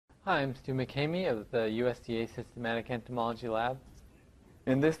Hi, I'm Stu McCamey of the USDA Systematic Entomology Lab.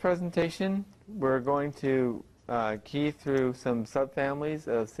 In this presentation, we're going to key through some subfamilies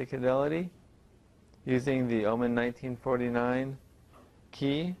of Cicadellidae using the Oman 1949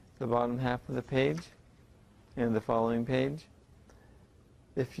 key, the bottom half of the page, and the following page.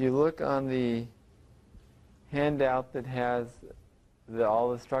 If you look on the handout that has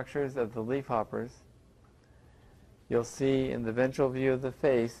all the structures of the leafhoppers, you'll see in the ventral view of the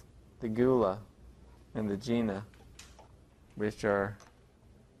face the gula and the gena, which are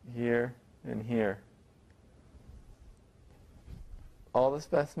here and here. All the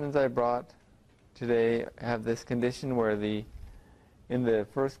specimens I brought today have this condition where in the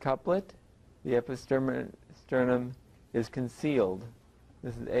first couplet, the episternum is concealed.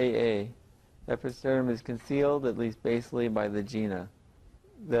 This is AA. The episternum is concealed, at least basally, by the gena.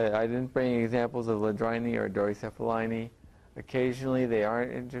 I didn't bring examples of Ladrini or Dorycephalini. Occasionally they are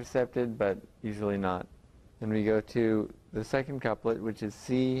intercepted, but usually not. Then we go to the second couplet, which is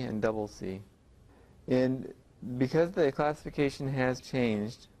C and double C. Because the classification has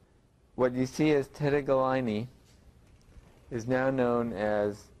changed, what you see as Cicadellidae is now known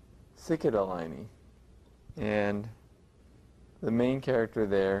as Cicadellidae. And the main character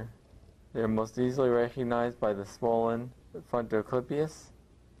there, they're most easily recognized by the swollen frontoclypeus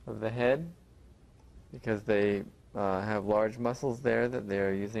of the head, because they have large muscles there that they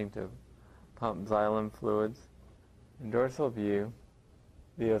are using to pump xylem fluids. In dorsal view,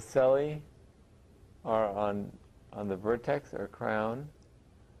 the ocelli are on the vertex or crown.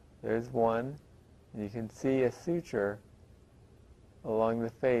 There's one. And you can see a suture along the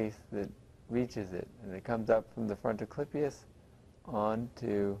face that reaches it, and it comes up from the frontoclypeus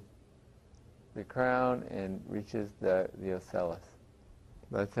onto the crown and reaches the ocellus.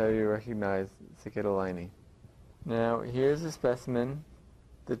 That's how you recognize Cicadellidae. Now, here's a specimen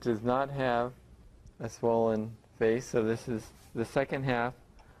that does not have a swollen face, so this is the second half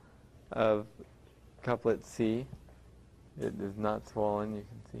of couplet C. It is not swollen, you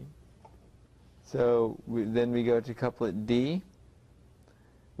can see. So then we go to couplet D,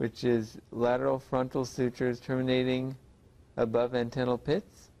 which is lateral frontal sutures terminating above antennal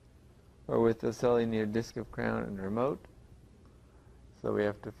pits, or with ocelli near disc of crown and remote. So we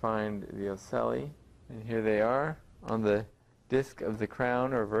have to find the ocelli. And here they are on the disc of the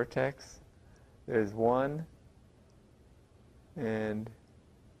crown or vertex. There's one, and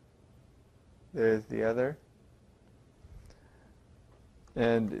there's the other.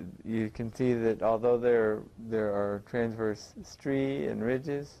 And you can see that although there are transverse striae and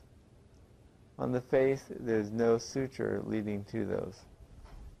ridges on the face, there's no suture leading to those.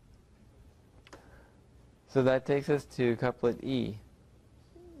 So that takes us to couplet E.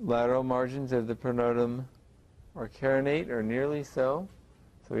 Lateral margins of the pronotum are carinate or nearly so.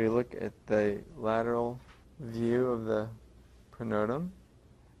 So we look at the lateral view of the pronotum.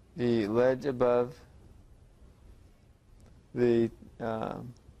 The ledge above the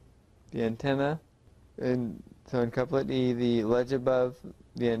antenna, and so in couplet E, the ledge above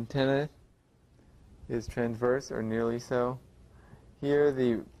the antenna is transverse or nearly so. Here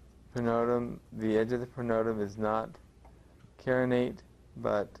the pronotum, the edge of the pronotum is not carinate,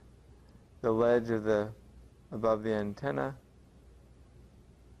 but the ledge of above the antenna,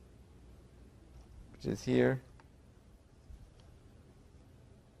 which is here,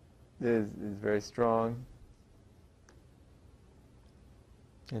 is very strong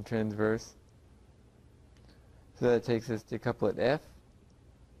and transverse. So that takes us to couplet F,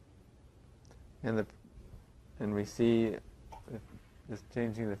 and we see, just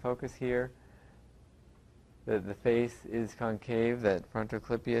changing the focus here, that the face is concave, that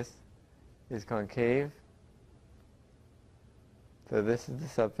frontoclypeus is concave. So this is the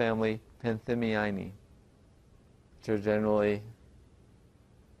subfamily Penthemiinae, which are generally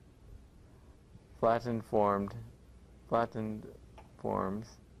flattened forms,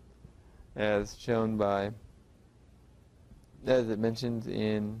 as shown by, as it mentions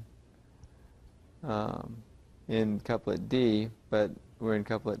in couplet D, but we're in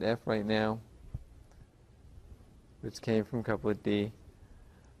couplet F right now, which came from couplet D.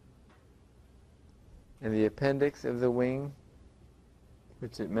 And the appendix of the wing,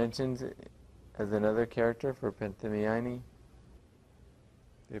 which it mentions as another character for Penthemiinae,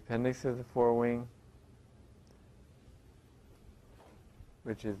 the appendix of the forewing,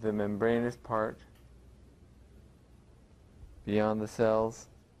 which is the membranous part beyond the cells.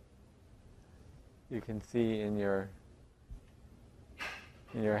 You can see in your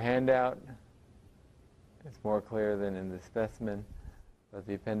handout, it's more clear than in the specimen, but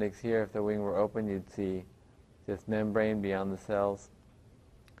the appendix here, if the wing were open, you'd see just membrane beyond the cells.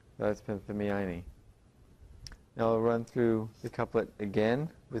 So that's Subfamilies. Now I'll run through the couplet again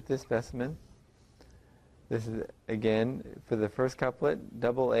with this specimen. This is, again, for the first couplet,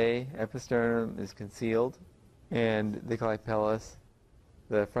 double A, episternum is concealed, and the Clipellus,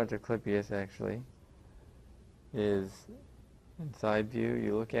 the frontoclypeus actually, is in side view.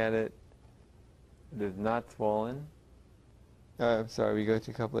 You look at it, it is not swollen. I'm sorry, we go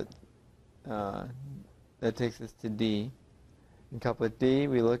to couplet, that takes us to D. In couplet D,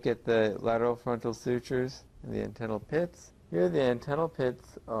 we look at the lateral frontal sutures and the antennal pits. Here the antennal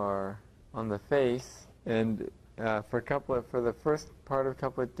pits are on the face, and for the first part of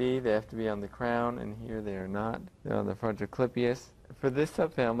couplet D, they have to be on the crown, and here they are not. They're on the frontoclypeus. For this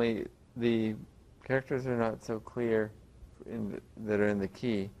subfamily, the characters are not so clear that are in the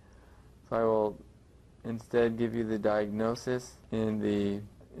key. So I will instead give you the diagnosis that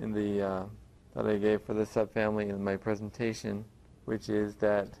I gave for the subfamily in my presentation, which is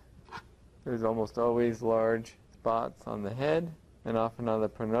that there's almost always large spots on the head and often on the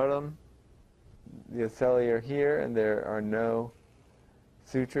pronotum. The ocelli are here, and there are no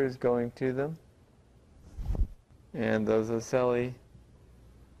sutures going to them. And those ocelli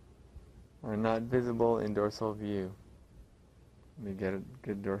are not visible in dorsal view. Let me get a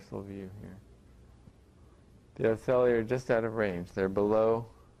good dorsal view here. The ocelli are just out of range. They're below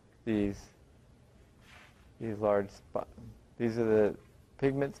these large spots. These are the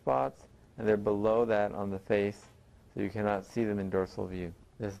pigment spots, and they're below that on the face, so you cannot see them in dorsal view.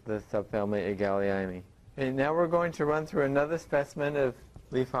 This is the subfamily Agaliini. And now we're going to run through another specimen of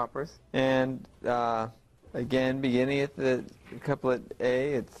leafhoppers. And again, beginning at the couplet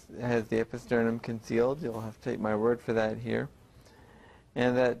A, it has the episternum concealed. You'll have to take my word for that here.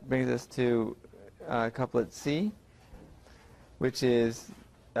 And that brings us to couplet C, which is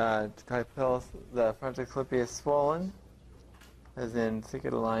Clipellus, the frontoclypeus swollen, as in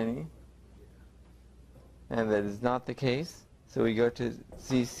Cicadellidae. And that is not the case. So we go to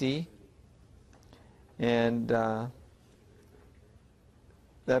CC, and that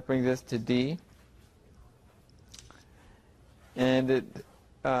brings us to D. And it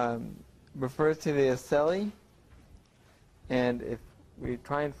refers to the ocelli, and if we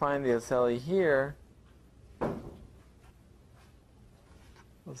try and find the ocelli here,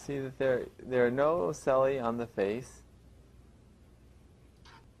 we'll see that there are no ocelli on the face,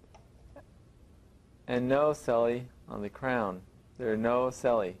 and no ocelli on the crown. There are no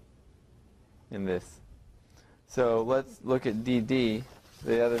ocelli in this. So let's look at DD,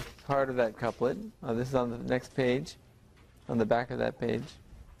 the other part of that couplet. This is on the next page, on the back of that page.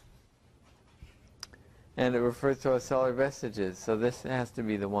 And it refers to ocellular vestiges, so this has to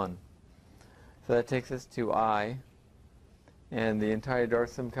be the one. So that takes us to I. And the entire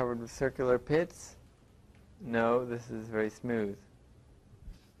dorsum covered with circular pits? No, this is very smooth.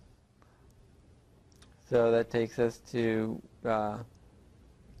 So that takes us to the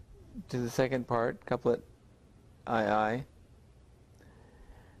second part, couplet II,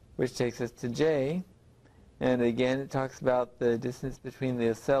 which takes us to J. And again, it talks about the distance between the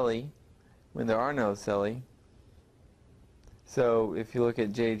ocelli when there are no ocelli. So if you look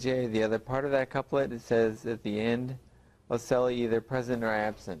at JJ, the other part of that couplet, it says at the end, ocelli either present or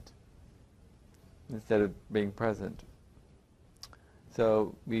absent, instead of being present.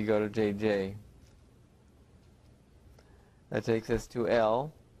 So we go to JJ. That takes us to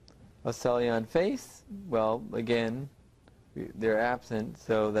L. Ocelli on face, well, again, they're absent,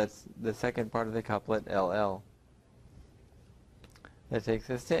 so that's the second part of the couplet, LL. That takes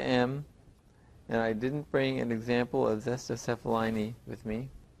us to M, and I didn't bring an example of Zestocefalini with me,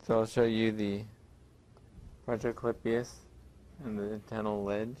 so I'll show you the frontoclypeus and the antennal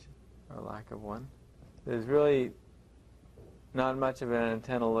ledge, or lack of one. There's really not much of an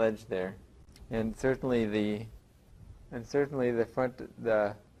antennal ledge there, and certainly the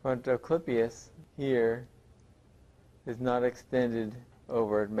frontoclypeus here is not extended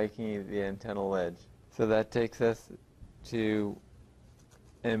over, making the antennal ledge. So that takes us to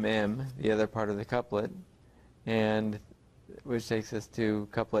MM, the other part of the couplet, and which takes us to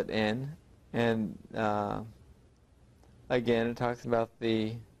couplet N. And again, it talks about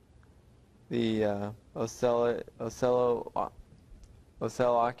the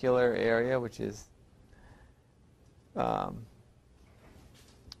ocello-ocular area, which is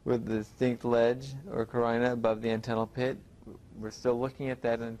with the distinct ledge or carina above the antennal pit. We're still looking at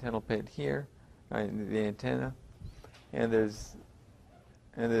that antennal pit here, right, the antenna, and there's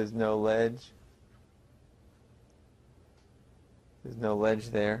no ledge. There's no ledge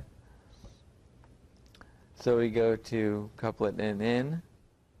there. So we go to couplet NN,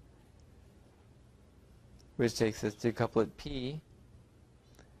 which takes us to couplet P,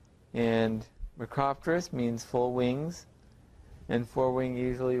 And Macropterus means full wings, and forewing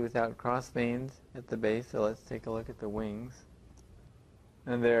usually without cross veins at the base. So let's take a look at the wings.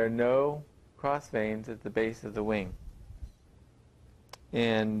 And there are no cross veins at the base of the wing.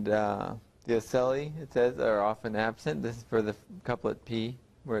 And the ocelli, it says, are often absent. This is for the couplet P,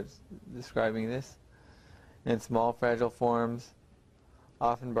 where it's describing this. And small, fragile forms,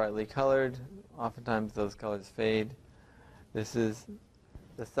 often brightly colored. Oftentimes those colors fade. This is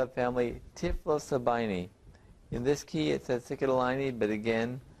the subfamily Typhlosabini. In this key it says Cicadellidae, but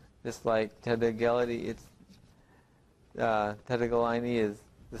again, just like Cicadellidae, it's Cicadellidae is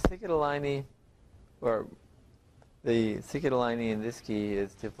the Cicadellidae, or the Cicadellidae in this key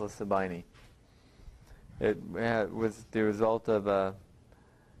is Typhlosabini. It was the result of a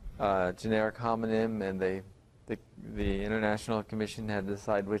generic homonym, and the International Commission had to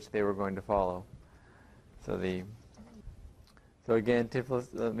decide which they were going to follow. So again,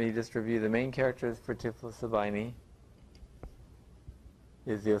 let me just review the main characters for Typhlosabini.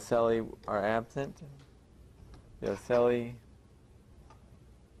 Is the ocelli are absent. The ocelli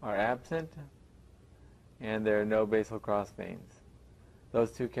are absent, and there are no basal cross veins.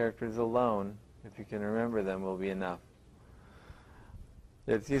 Those two characters alone, if you can remember them, will be enough.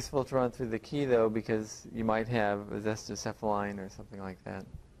 It's useful to run through the key, though, because you might have a zesticephaline or something like that,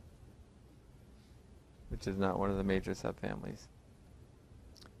 which is not one of the major subfamilies.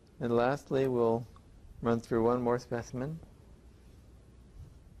 And lastly, we'll run through one more specimen,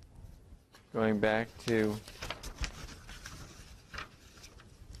 going back to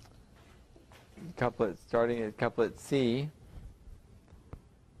couplet, starting at couplet C.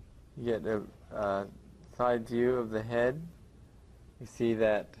 You get a side view of the head. You see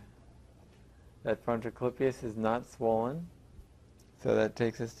that frontoclypeus is not swollen, so that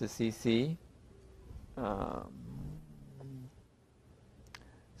takes us to CC.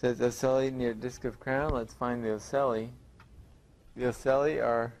 Says ocelli near disc of crown. Let's find the ocelli. The ocelli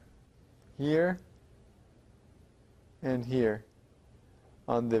are here and here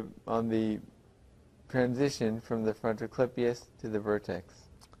on the transition from the frontoclypeus to the vertex.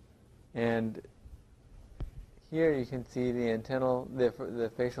 And here you can see the antennal, the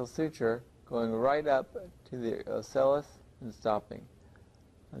facial suture going right up to the ocellus and stopping.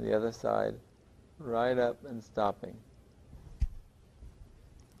 On the other side, right up and stopping.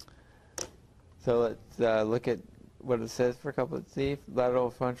 So let's look at what it says for couplet C.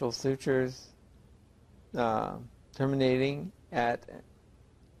 Lateral frontal sutures terminating at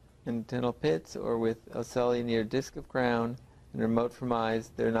antennal pits or with ocelli near disc of crown and remote from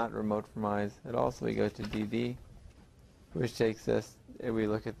eyes. They're not remote from eyes at all, so we go to DD, which takes us, we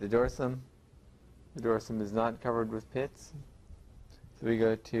look at the dorsum. The dorsum is not covered with pits. So we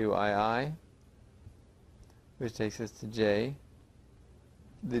go to II, which takes us to J.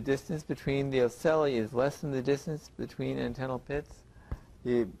 The distance between the ocelli is less than the distance between antennal pits.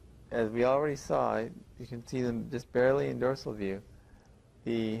 As we already saw, you can see them just barely in dorsal view.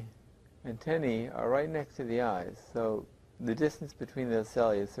 The antennae are right next to the eyes, so the distance between the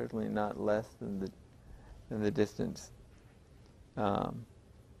ocelli is certainly not less than the distance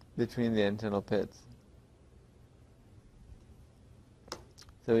between the antennal pits.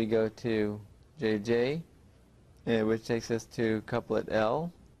 So we go to JJ, which takes us to couplet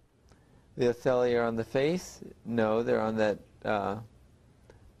L. The ocelli are on the face. No, they're on that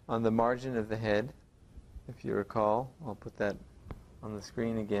on the margin of the head. If you recall, I'll put that on the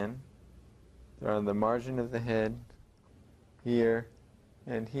screen again. They're on the margin of the head, here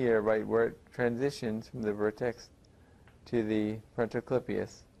and here, right where it transitions from the vertex to the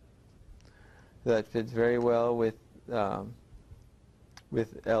frontoclypeus. So that fits very well with LL,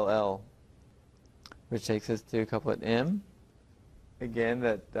 which takes us to couplet M. Again,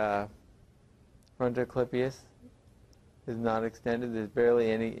 that frontoclypeus is not extended. There's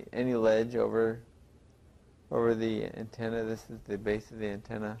barely any ledge over the antenna. This is the base of the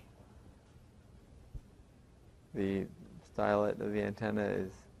antenna. The stylet of the antenna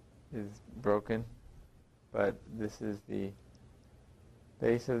is broken, but this is the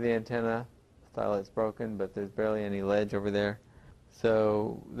base of the antenna. Stylet's broken, but there's barely any ledge over there.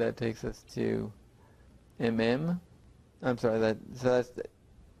 So that takes us to MM. I'm sorry, so that's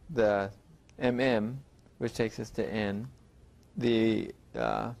the MM, which takes us to N. The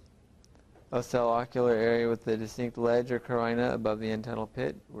ocellocular area with the distinct ledge or carina above the antennal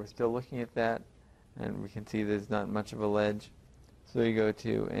pit. We're still looking at that, and we can see there's not much of a ledge. So we go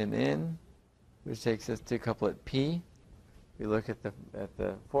to NN, which takes us to couplet P. We look at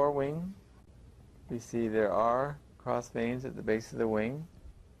the forewing. We see there are cross veins at the base of the wing.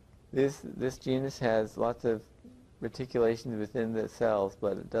 This genus has lots of reticulations within the cells,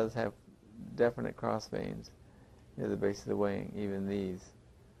 but it does have definite cross veins near the base of the wing. Even these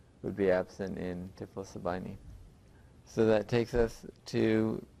would be absent in Typhlosobini. So that takes us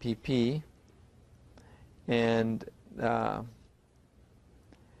to PP, and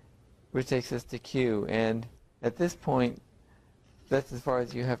which takes us to Q. And at this point, that's as far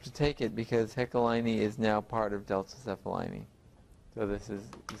as you have to take it, because Heckelini is now part of Deltacephalini. So this is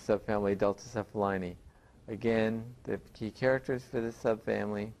the subfamily Deltacephalini. Again, the key characters for this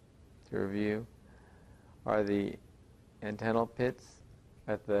subfamily, to review, are the antennal pits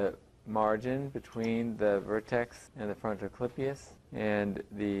at the margin between the vertex and the frontoclypeus, and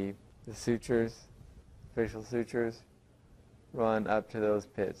the sutures, facial sutures, run up to those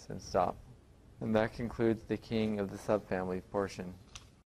pits and stop. And that concludes the king of the subfamily portion.